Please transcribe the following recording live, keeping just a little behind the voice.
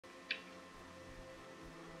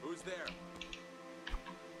Who's there?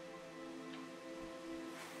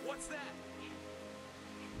 What's that?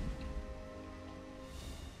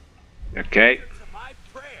 Okay. To my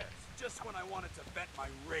prayers, just when I wanted to vent my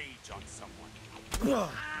rage on someone.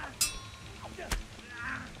 Oh.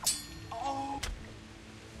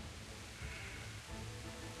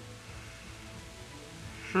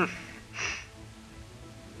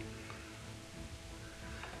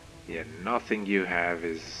 Yeah, nothing you have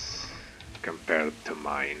is compared to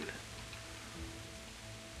mine.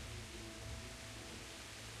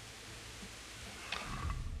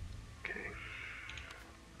 Okay.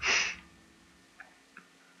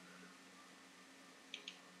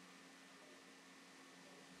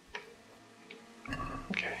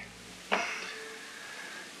 Okay.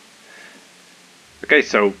 Okay,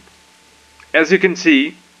 so as you can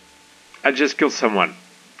see, I just killed someone.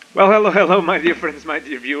 Well, hello, my dear friends, my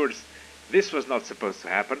dear viewers. This was not supposed to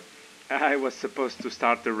happen. I was supposed to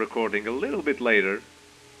start the recording a little bit later.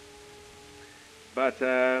 But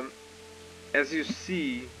as you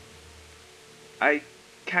see, I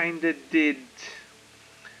kinda did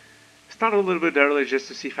start a little bit early just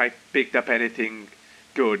to see if I picked up anything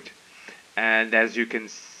good. And as you can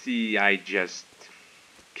see, I just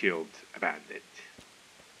killed a bandit.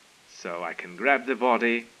 So I can grab the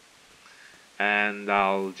body and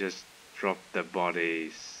I'll just drop the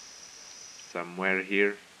body somewhere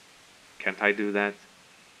here. Can't I do that?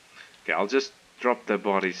 Okay, I'll just drop the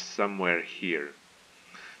body somewhere here,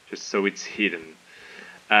 just so it's hidden.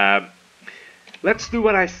 Let's do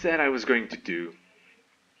what I said I was going to do,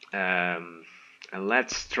 and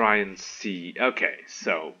let's try and see. Okay,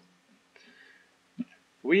 so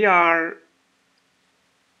we are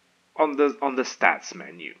on the stats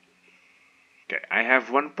menu. Okay, I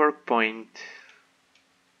have 1 perk point.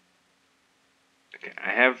 Okay,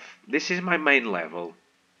 I have, this is my main level.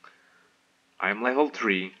 I'm level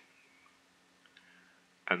 3,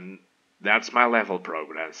 and that's my level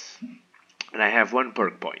progress. And I have 1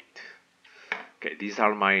 perk point. Okay, these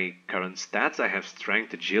are my current stats. I have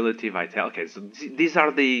strength, agility, vitality. Okay, so these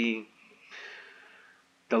are the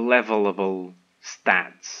levelable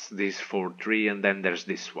stats. These 4, 3, and then there's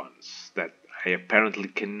these ones that I apparently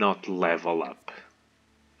cannot level up.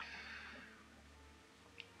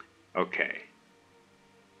 Okay.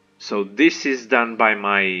 So this is done by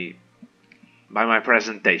my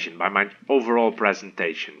presentation, by my overall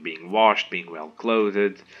presentation, being washed, being well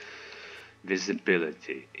clothed.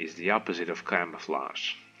 Visibility is the opposite of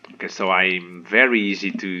camouflage. Okay, so I'm very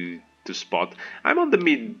easy to spot. I'm on the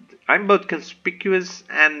mid. I'm both conspicuous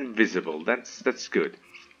and visible. That's good.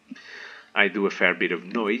 I do a fair bit of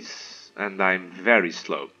noise, and I'm very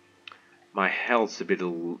slow. My health's is a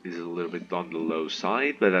little bit on the low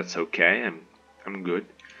side, but that's okay. I'm good.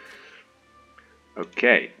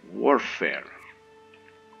 Okay, warfare.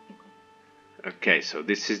 Okay, so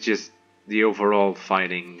this is just the overall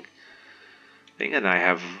fighting thing, and I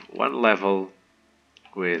have 1 level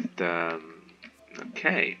with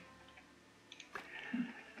okay,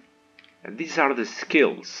 and these are the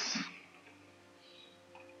skills.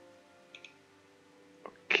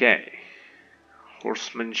 Okay,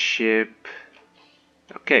 horsemanship.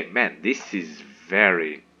 Okay, man, this is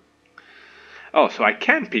very... Oh, so I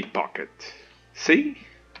can pickpocket. See?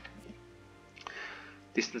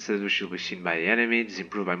 Distances which will be seen by the enemy is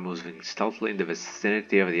improved by moving stealthily in the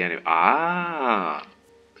vicinity of the enemy. Ah,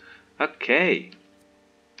 okay.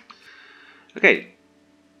 Okay,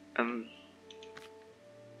 and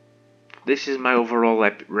this is my overall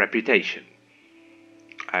reputation.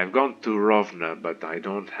 I've gone to Rovna, but I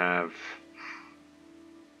don't have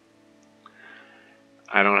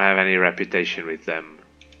any reputation with them.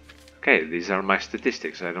 Okay, these are my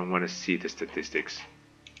statistics. I don't want to see the statistics.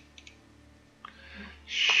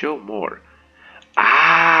 Show more.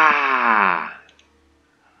 Ah!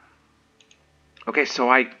 Okay, so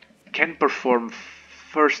I can perform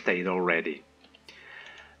first aid already.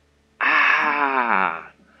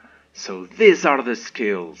 Ah! So these are the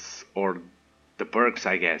skills, or the perks,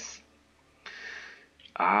 I guess.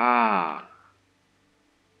 Ah!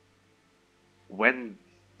 When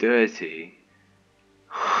dirty...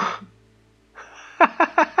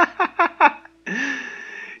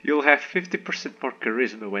 You'll have 50% more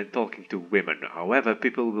charisma when talking to women. However,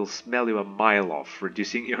 people will smell you a mile off,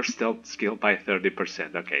 reducing your stealth skill by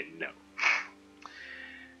 30%. Okay, no.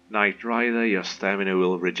 Knight Rider, your stamina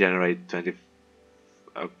will regenerate 20...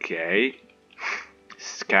 Okay.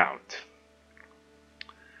 Scout.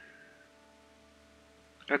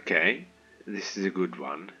 Okay, this is a good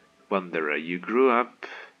one. Wanderer, you grew up.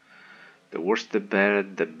 The worse the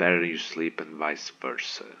better you sleep, and vice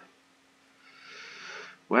versa.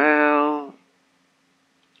 Well,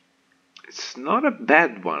 it's not a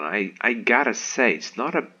bad one. I gotta say, it's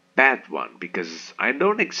not a bad one, because I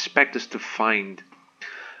don't expect us to find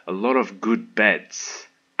a lot of good beds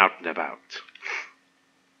out and about.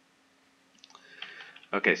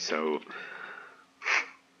 Okay, so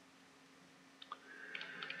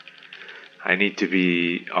I need to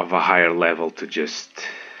be of a higher level to just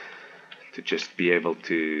be able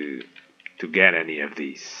to get any of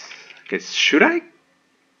these. Okay, should I?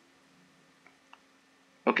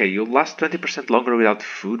 Okay, you'll last 20% longer without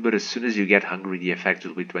food, but as soon as you get hungry, the effect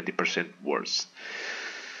will be 20% worse.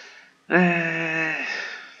 I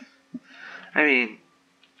mean,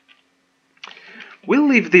 we'll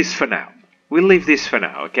leave this for now. We'll leave this for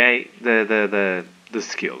now, okay? The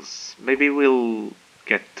skills. Maybe we'll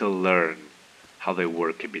get to learn how they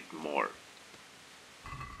work a bit more.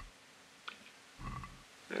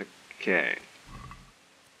 Okay.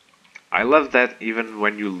 I love that even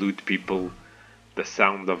when you loot people, the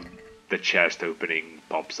sound of the chest opening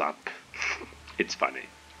pops up. It's funny.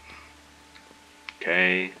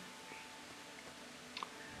 Okay.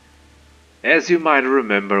 As you might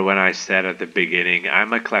remember when I said at the beginning,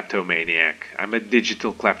 I'm a kleptomaniac. I'm a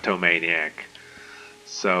digital kleptomaniac.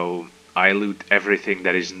 So I loot everything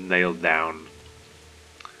that is nailed down.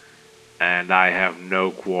 And I have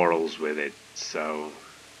no quarrels with it, so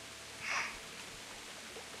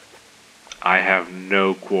I have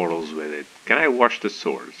no quarrels with it. Can I wash the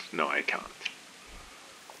swords? No, I can't.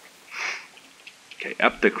 Okay,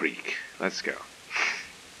 up the creek. Let's go.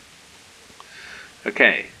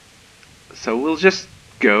 Okay, so we'll just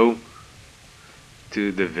go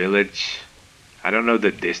to the village. I don't know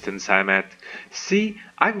the distance I'm at. See,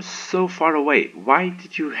 I'm so far away. Why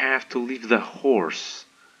did you have to leave the horse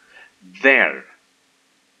there?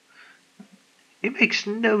 It makes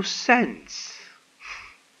no sense.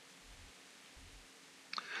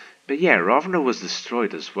 But yeah, Rovna was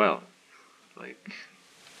destroyed as well. Like,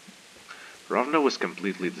 Rovna was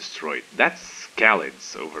completely destroyed. That's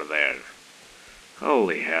Skalitz over there.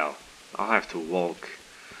 Holy hell. I'll have to walk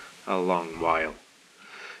a long while.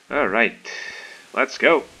 Alright, let's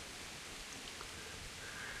go.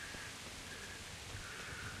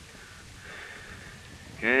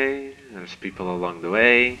 Okay, there's people along the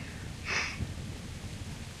way.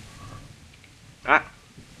 Ah,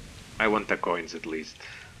 I want the coins at least.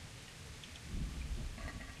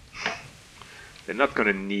 They're not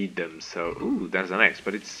gonna need them, so... Ooh, there's an axe,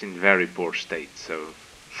 but it's in very poor state, so...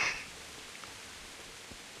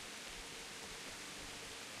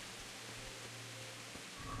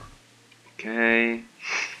 Okay...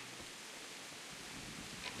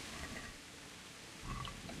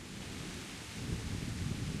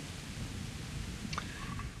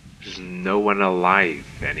 There's no one alive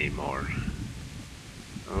anymore.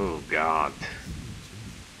 Oh god.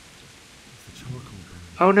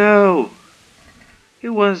 Oh no! It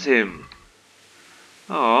was him!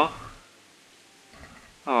 Oh.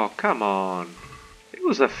 Oh, come on. He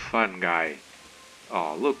was a fun guy.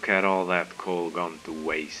 Oh, look at all that coal gone to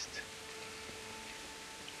waste.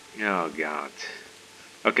 Oh god.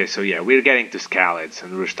 Okay, so yeah, we're getting to Skalitz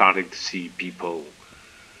and we're starting to see people.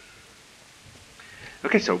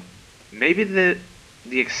 Okay, so maybe the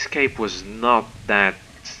escape was not that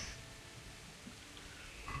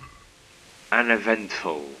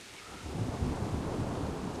uneventful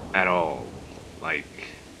at all. Like,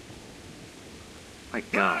 my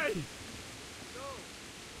god.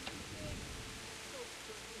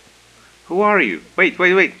 Who are you? Wait,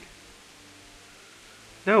 wait, wait.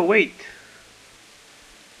 No, wait.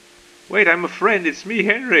 Wait, I'm a friend. It's me,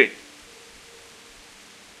 Henry.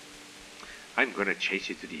 I'm gonna chase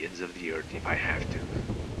you to the ends of the earth if I have to.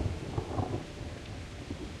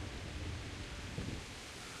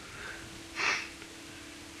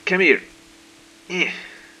 Come here.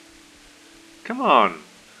 Come on.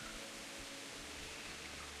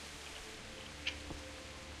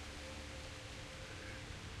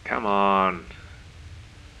 Come on.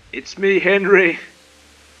 It's me, Henry.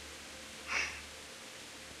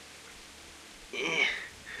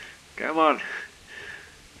 Come on.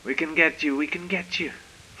 We can get you. We can get you.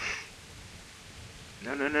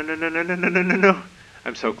 No, no, no, no, no, no, no, no, no, no, no.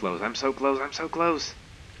 I'm so close. I'm so close. I'm so close.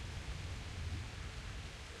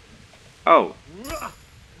 Oh.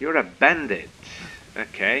 You're a bandit.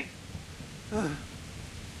 Okay.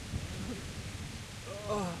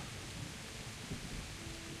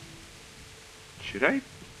 Should I?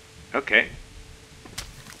 Okay.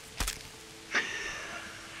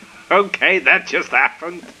 Okay, that just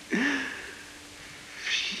happened.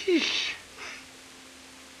 Sheesh.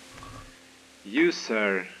 You,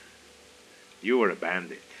 sir, you were a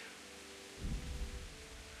bandit.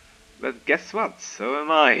 But guess what? So am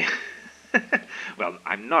I. Well,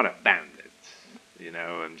 I'm not a bandit. You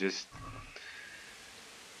know, I'm just...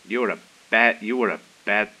 You were a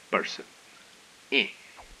bad person. Eh.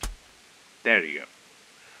 There you go.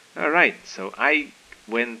 Alright, so I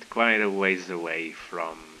went quite a ways away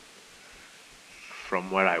from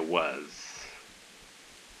where I was.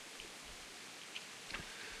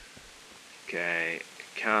 Okay,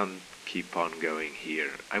 can't keep on going here.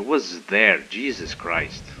 I was there, Jesus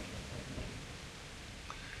Christ.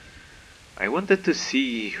 I wanted to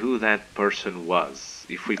see who that person was,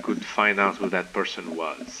 if we could find out who that person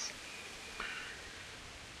was.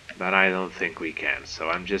 But I don't think we can, so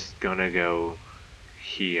I'm just gonna go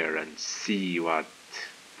here and see what...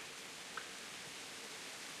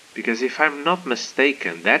 Because if I'm not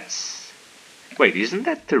mistaken, that's... Wait, isn't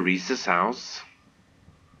that Teresa's house?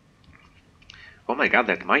 Oh my god,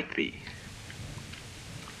 that might be.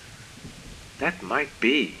 That might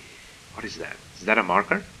be. What is that? Is that a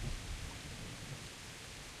marker?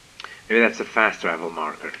 Maybe that's a fast travel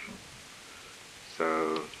marker.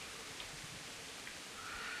 So...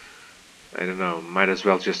 I don't know, might as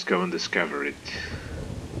well just go and discover it.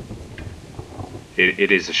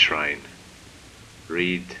 It is a shrine.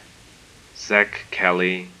 Read. Zach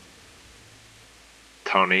Kelly.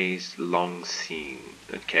 Tony's long scene.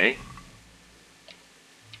 Okay.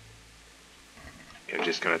 I'm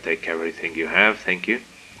just gonna take everything you have, thank you.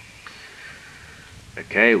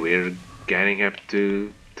 Okay, we're getting up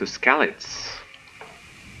to Skalitz.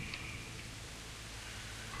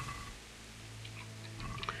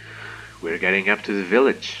 We're getting up to the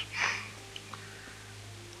village.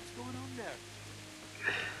 What's going on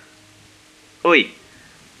there? Oi!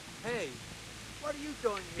 Hey, what are you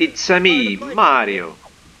doing here? It's me, Mario!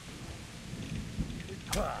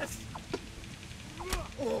 Right.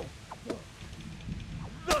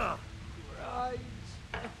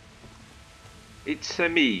 It's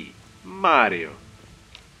me, Mario.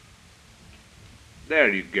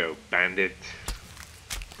 There you go, bandit.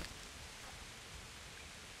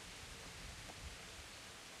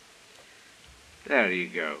 There you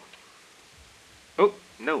go. Oh,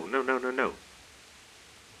 no, no, no, no, no.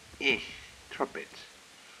 Eh, drop it.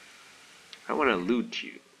 I want to loot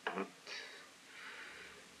you. What?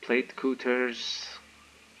 Plate cooters.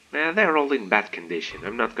 Nah, they're all in bad condition.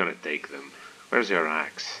 I'm not gonna take them. Where's your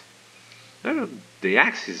axe? No, the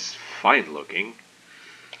axe is fine looking.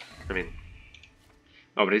 I mean...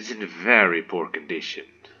 Oh, but it's in very poor condition.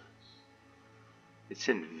 It's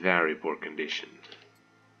in very poor condition.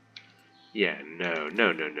 Yeah, no,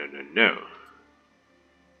 no, no, no, no, no.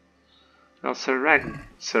 Well, Sir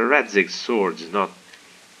Radzig's sword's not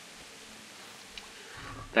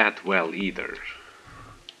that well either.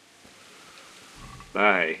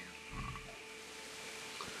 Bye.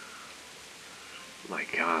 My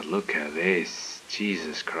god, look at this.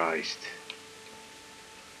 Jesus Christ.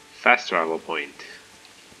 Fast travel point.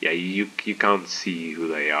 Yeah, you can't see who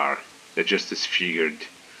they are. They're just disfigured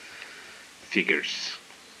figures.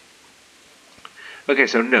 Okay,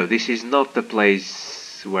 so no, this is not the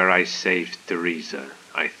place where I saved Teresa,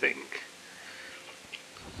 I think.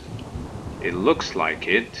 It looks like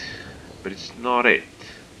it, but it's not it.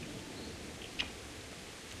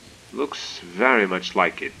 Looks very much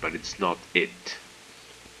like it, but it's not it.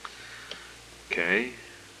 Okay.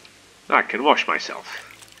 I can wash myself.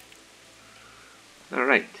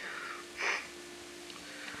 Alright.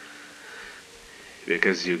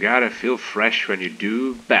 Because you gotta feel fresh when you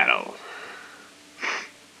do battle.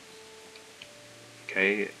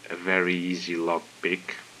 Okay, a very easy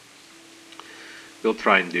lockpick. We'll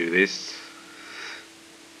try and do this.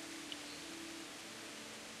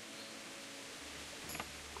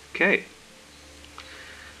 Okay.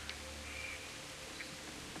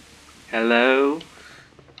 Hello?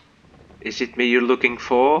 Is it me you're looking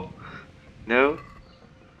for? No?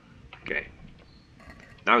 Okay.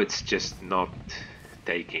 Now it's just not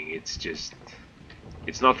taking, it's just...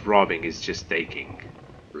 It's not robbing, it's just taking.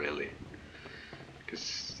 Really.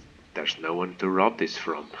 Because there's no one to rob this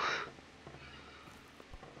from.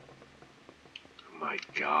 Oh my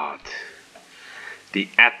god. The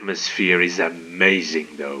atmosphere is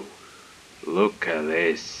amazing though. Look at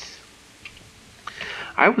this.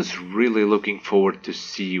 I was really looking forward to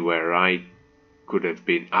see where I could have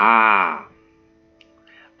been. Ah!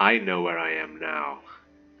 I know where I am now.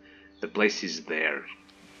 The place is there.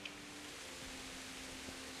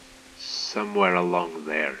 Somewhere along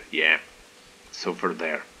there, yeah. It's over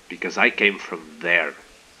there. Because I came from there.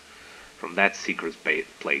 From that secret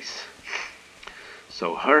place.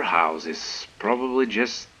 So her house is probably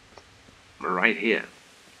just right here.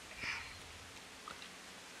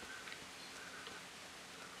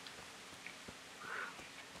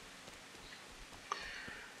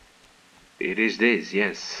 It is this,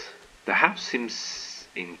 yes. The house seems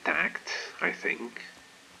intact, I think.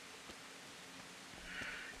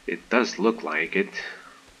 It does look like it.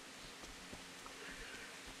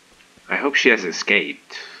 I hope she has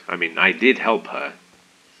escaped. I mean, I did help her.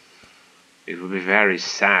 It would be very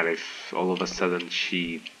sad if all of a sudden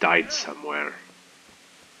she died somewhere.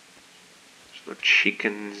 There's no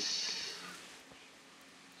chickens.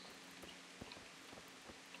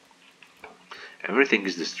 Everything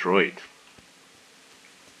is destroyed.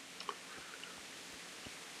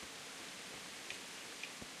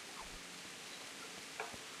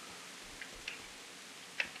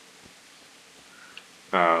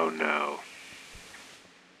 Oh no.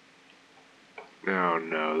 Oh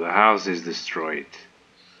no, the house is destroyed.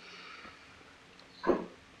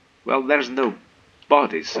 Well, there's no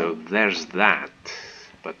body, so there's that.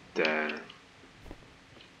 But,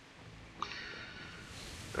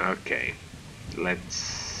 okay.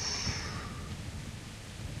 Let's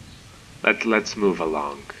move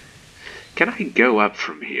along. Can I go up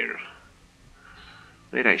from here?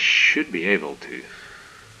 I mean, I should be able to.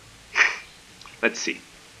 Let's see.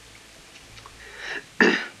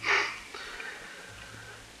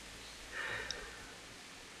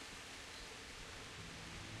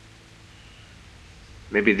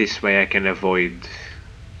 Maybe this way I can avoid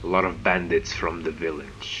a lot of bandits from the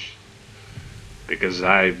village. Because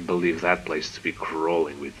I believe that place to be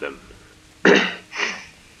crawling with them.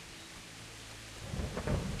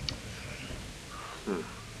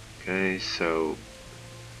 Okay, so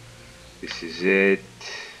this is it.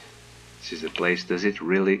 This is the place. Does it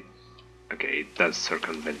really? Okay, it does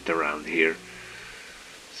circumvent around here.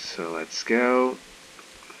 So let's go.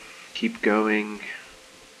 Keep going.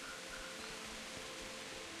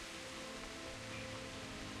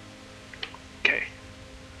 Okay.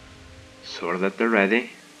 Sword at the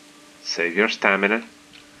ready. Save your stamina.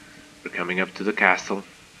 We're coming up to the castle.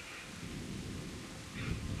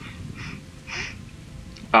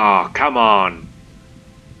 Oh, come on.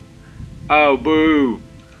 Oh, boo.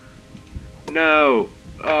 No.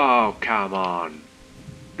 Oh, come on.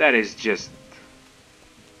 That is just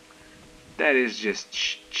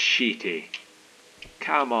cheaty.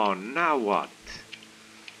 Come on, now what?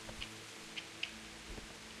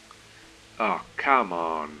 Oh, come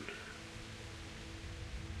on.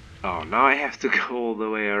 Oh, now I have to go all the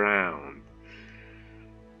way around.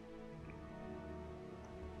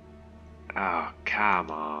 Oh, come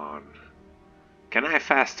on. Can I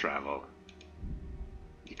fast travel?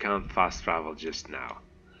 You can't fast travel just now.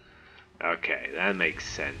 Okay, that makes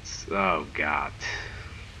sense. Oh, God.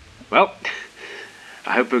 Well,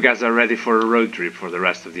 I hope you guys are ready for a road trip for the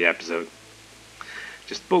rest of the episode.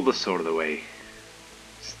 Just pull the sword away.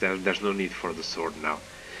 There's no need for the sword now.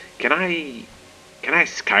 Can I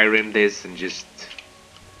Skyrim this and just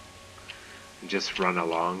run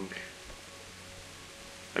along?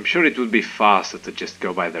 I'm sure it would be faster to just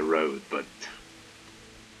go by the road, but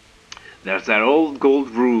there's that old gold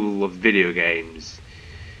rule of video games.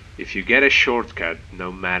 If you get a shortcut, no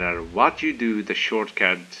matter what you do, the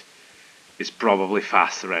shortcut is probably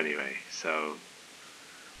faster anyway. So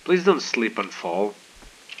please don't slip and fall.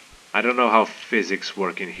 I don't know how physics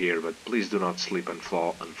work in here, but please do not slip and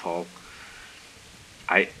fall.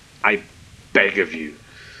 I beg of you.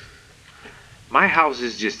 My house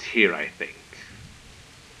is just here, I think.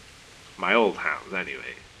 My old house,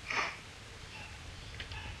 anyway.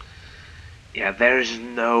 Yeah, there's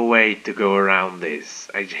no way to go around this.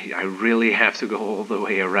 I really have to go all the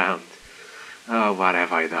way around. Oh, what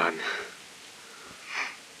have I done?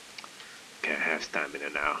 Okay, I have stamina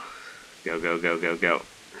now. Go, go, go, go, go.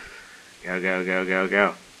 Go, go, go, go,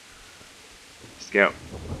 go. Let's go.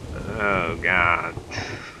 Oh, God.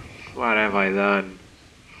 What have I done?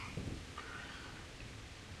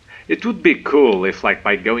 It would be cool if, like,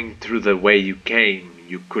 by going through the way you came,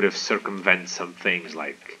 you could have circumvented some things,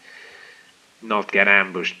 like not get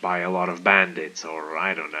ambushed by a lot of bandits, or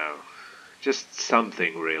I don't know. Just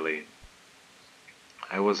something, really.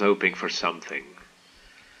 I was hoping for something,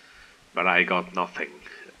 but I got nothing.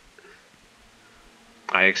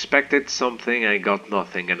 I expected something, I got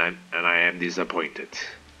nothing, and I am disappointed.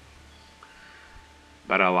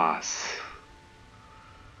 But alas.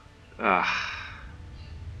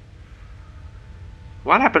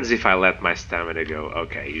 What happens if I let my stamina go?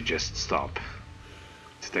 Okay, you just stop.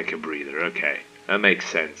 To take a breather, okay. That makes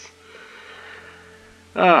sense.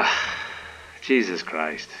 Jesus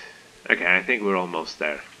Christ. Okay, I think we're almost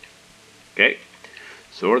there. Okay,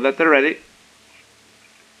 sword at the ready.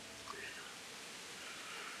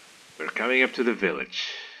 We're coming up to the village.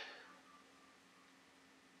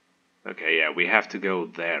 Okay, yeah, we have to go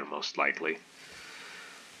there most likely.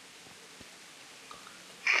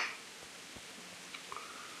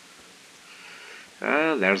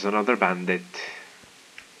 There's another bandit.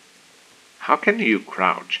 How can you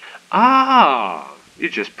crouch? Ah! You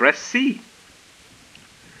just press C.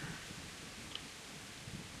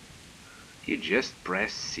 You just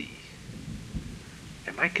press C.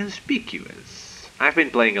 Am I conspicuous? I've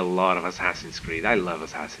been playing a lot of Assassin's Creed. I love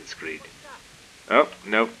Assassin's Creed. Oh,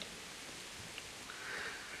 no.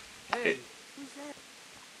 Hey, who's that?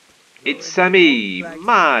 It's me,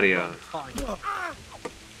 Mario.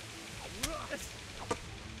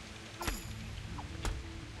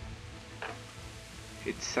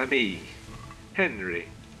 It's me, Henry.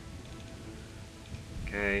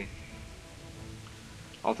 Okay.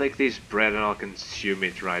 I'll take this bread and I'll consume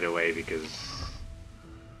it right away because...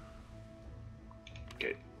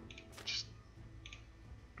 Okay. Just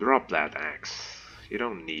drop that axe. You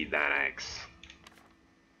don't need that axe.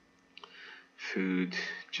 Food.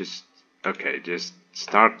 Just... Okay, just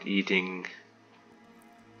start eating.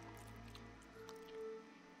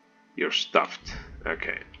 You're stuffed.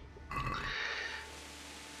 Okay.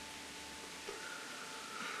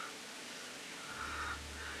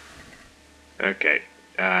 Okay.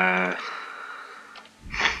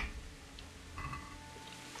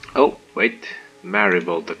 Oh, wait.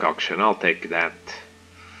 Maribel decoction. I'll take that.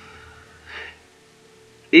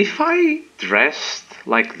 If I dressed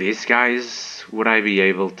like these guys, would I be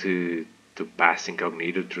able to pass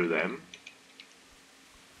incognito through them?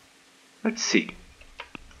 Let's see.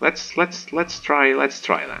 Let's try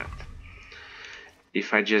that.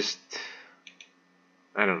 If I just,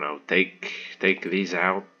 I don't know, take these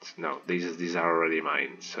out. No, these are already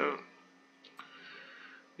mine. So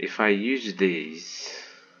if I use these,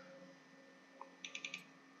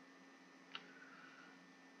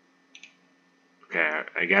 okay,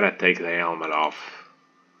 I gotta take the helmet off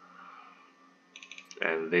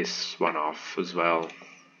and this one off as well.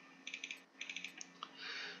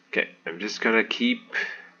 Okay, I'm just gonna keep.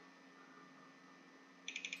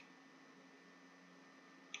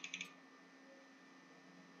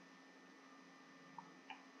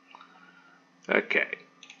 Okay.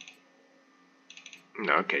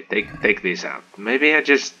 No, okay, take this out. Maybe I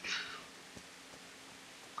just...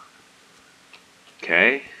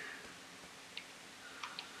 Okay.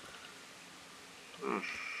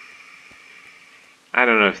 I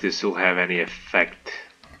don't know if this will have any effect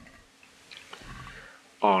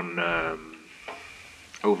on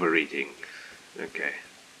overeating. Okay.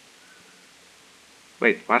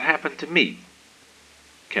 Wait, what happened to me?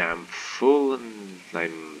 Okay, I'm full and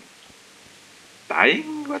I'm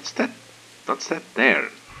dying? What's that? What's that there?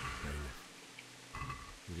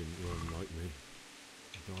 He didn't run like me.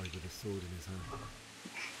 He died with a sword in his hand.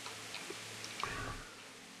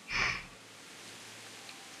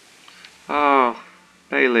 Oh,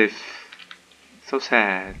 Bailiff. So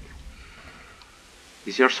sad.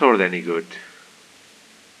 Is your sword any good?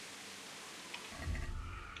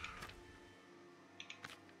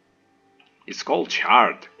 It's called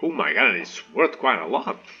Shard. Oh my god, it's worth quite a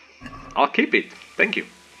lot. I'll keep it. Thank you.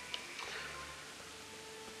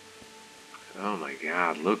 Oh my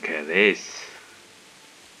god, look at this.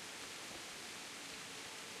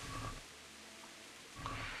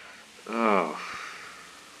 Oh.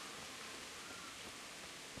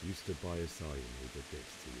 You stood by his side and he did this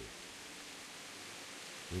to you.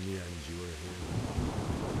 In the end, you were here.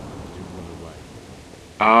 You didn't run away.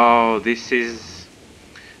 Oh, this is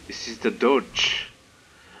the Dodge.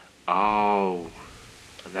 Oh,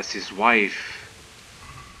 and that's his wife.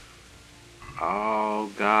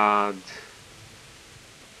 Oh god.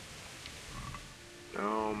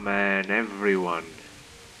 Oh man, everyone.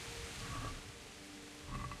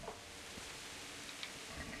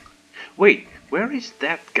 Wait, where is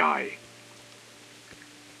that guy?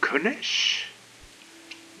 Kunesh?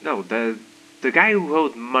 No, the guy who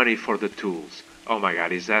owed money for the tools. Oh my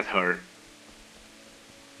god, is that her?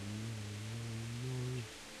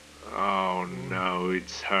 Oh no,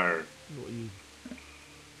 it's her. Not you.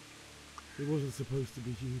 It wasn't supposed to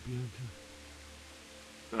be you, Bianca.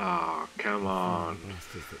 Oh, come on. The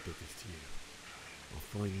bastards that did this to you. I'll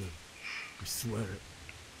find them. I swear it.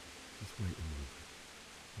 Just wait a moment.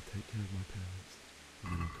 I'll take care of my parents,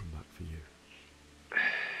 and then I'll come back for you. I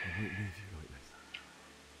won't leave you like this.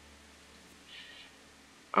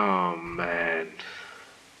 Oh man.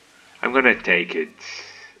 I'm gonna take it.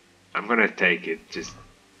 I'm gonna take it. Just...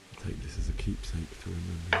 Take this as a keepsake to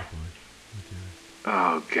remember you by, my dearest.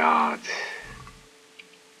 Oh god.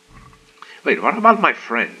 Wait, what about my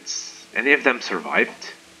friends? Any of them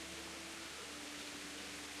survived?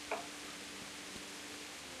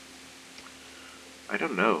 I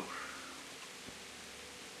don't know.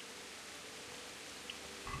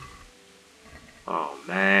 Oh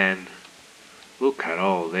man. Look at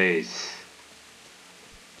all this.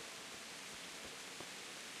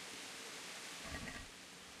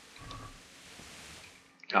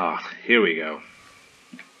 Ah, here we go.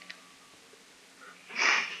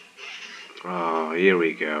 Oh, here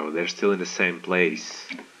we go. They're still in the same place.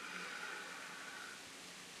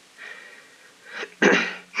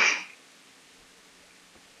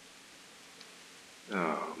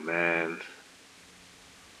 Oh, man.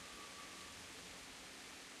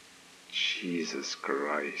 Jesus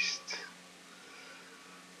Christ.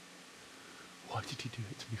 Why did you do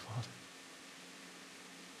it to me, Father?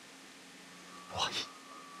 Why?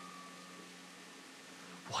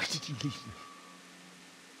 Why did you leave me?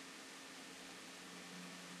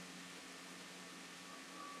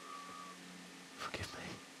 Forgive me.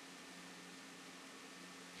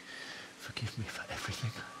 Forgive me for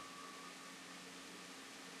everything.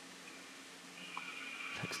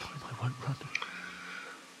 Next time I won't run.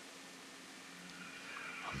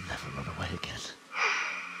 I'll never run away again.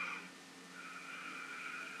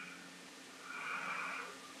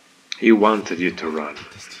 He wanted you to run.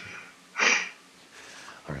 This to you.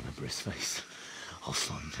 I remember his face. I'll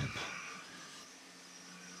find him.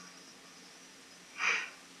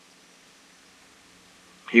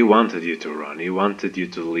 He wanted you to run. He wanted you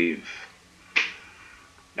to leave.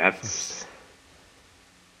 That's...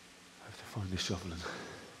 I have to find this shovel and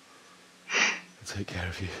take care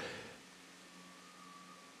of you.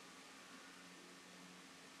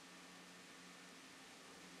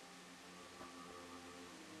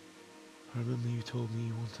 I remember you told me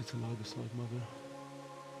you wanted to lie beside Mother.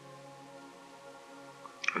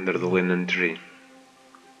 under the linden tree.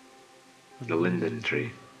 The linden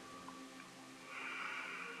tree.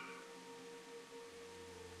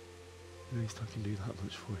 At least I can do that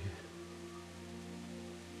much for you.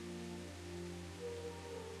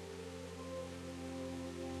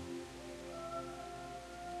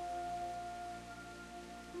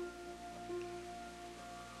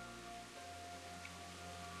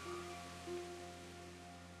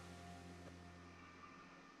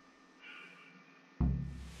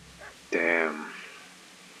 Damn.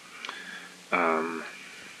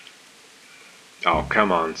 Oh,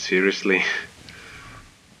 come on, seriously?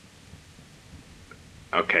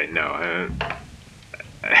 Okay, no.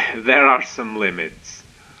 There are some limits.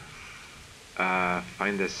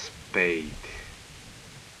 Find a spade.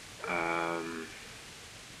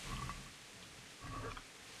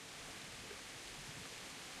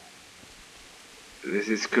 This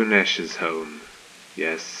is Kunesh's home.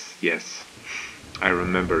 Yes, yes. I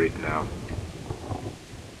remember it now.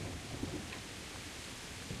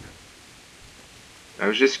 I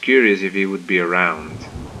was just curious if he would be around.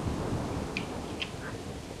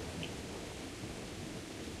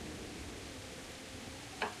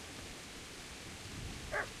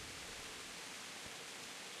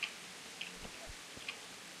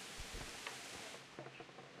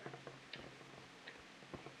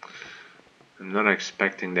 I'm not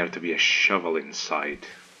expecting there to be a shovel inside.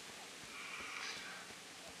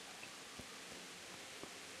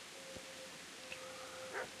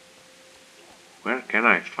 Where can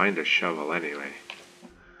I find a shovel anyway?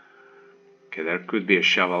 Okay, there could be a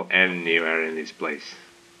shovel anywhere in this place.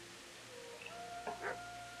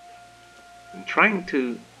 I'm trying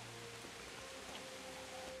to...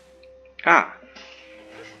 Ah!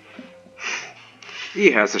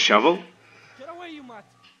 He has a shovel. Get away, you mutt!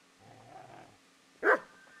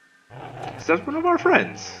 Is that one of our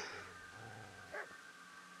friends?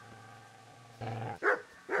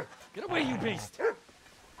 Get away, you beast!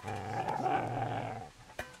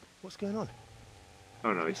 What's going on?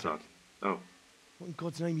 Oh no, it's not. Oh. What in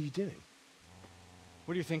God's name are you doing?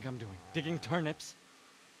 What do you think I'm doing? Digging turnips?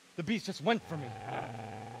 The beast just went for me.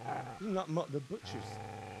 Isn't that Mutt the butcher's?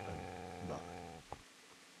 Mutt.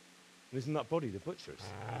 Isn't that body the butcher's?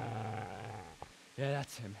 Yeah,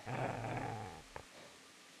 that's him.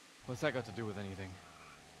 What's that got to do with anything?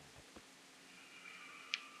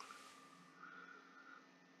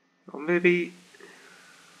 Well, maybe...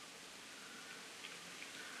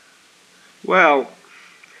 Well,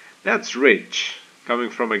 that's rich, coming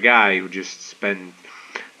from a guy who just spent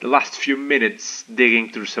the last few minutes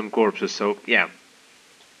digging through some corpses, so yeah.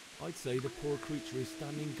 I'd say the poor creature is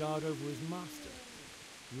standing guard over his master.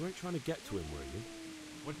 You weren't trying to get to him, were you?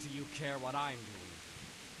 What do you care what I'm doing?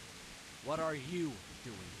 What are you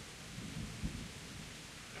doing?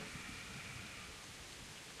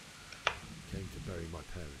 Came to bury my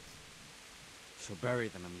parents. So bury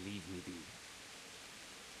them and leave me be.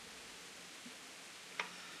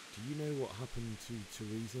 Do you know what happened to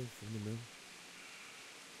Teresa from the mill?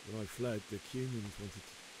 When I fled, the Cumans wanted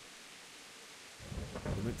to...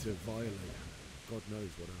 They meant to violate her, God knows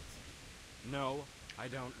what else. No, I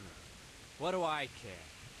don't know. What do I care?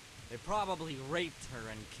 They probably raped her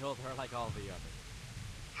and killed her like all the others.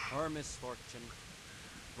 Her misfortune.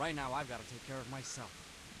 Right now, I've got to take care of myself.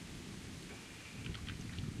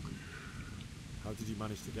 How did you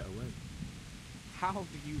manage to get away? How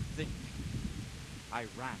do you think? I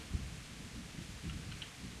ran.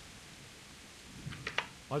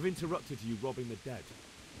 I've interrupted you robbing the dead.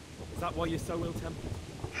 Is that why you're so ill-tempered?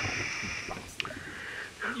 Bastard.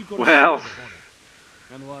 Haven't you got a Well. sword of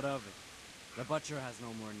honor? And what of it? The butcher has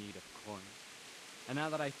no more need of coins. And now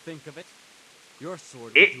that I think of it, your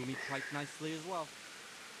sword will do me quite nicely as well.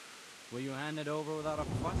 Will you hand it over without a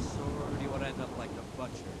fuss, or do you want to end up like the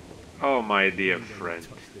butcher? Oh, my dear The only way friend. you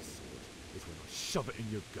touch this sword is when I shove it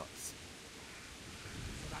in your guts.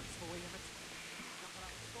 So that's the way of it. Not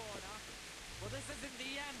without a sword, huh? Well, this isn't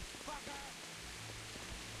the end, fucker!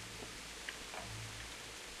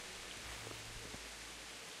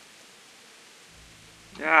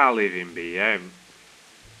 I'll leave him be. I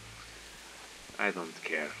don't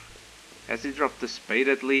care. Has he dropped the spade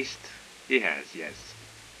at least? He has, yes.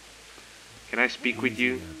 Can I speak with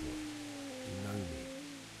you? Easy there, boy. You know me.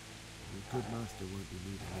 Your good master won't be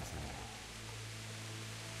needing this anymore.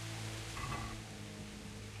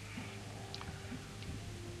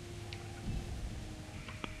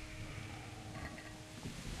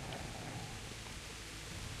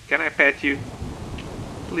 Can I pet you?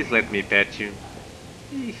 Please let me pet you.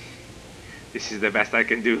 This is the best I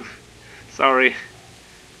can do. Sorry.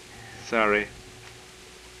 Sorry.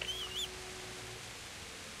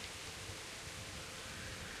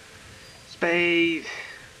 Spade.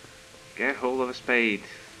 Get hold of a spade.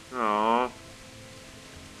 Aww.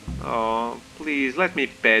 Oh, please let me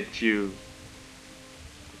pet you.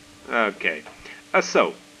 Okay.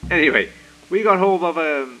 So anyway, we got hold of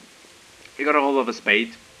a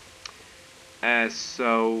spade.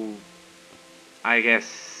 So I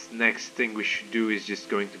guess next thing we should do is just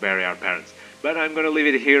going to bury our parents. But I'm gonna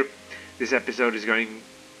leave it here. This episode has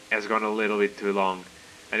gone a little bit too long,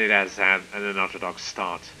 and it has had an unorthodox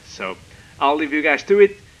start. So I'll leave you guys to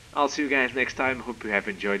it. I'll see you guys next time. Hope you have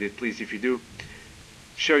enjoyed it. Please, if you do,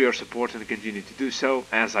 show your support and continue to do so,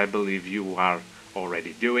 as I believe you are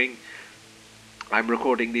already doing. I'm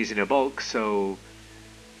recording these in a bulk, so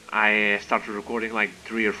I started recording like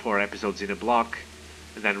 3 or 4 episodes in a block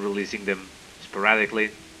and then releasing them sporadically.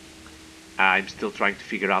 I'm still trying to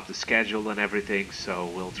figure out the schedule and everything, so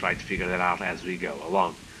we'll try to figure that out as we go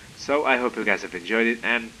along. So I hope you guys have enjoyed it,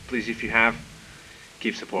 and please, if you have,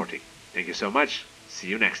 keep supporting. Thank you so much. See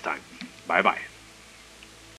you next time. Bye bye.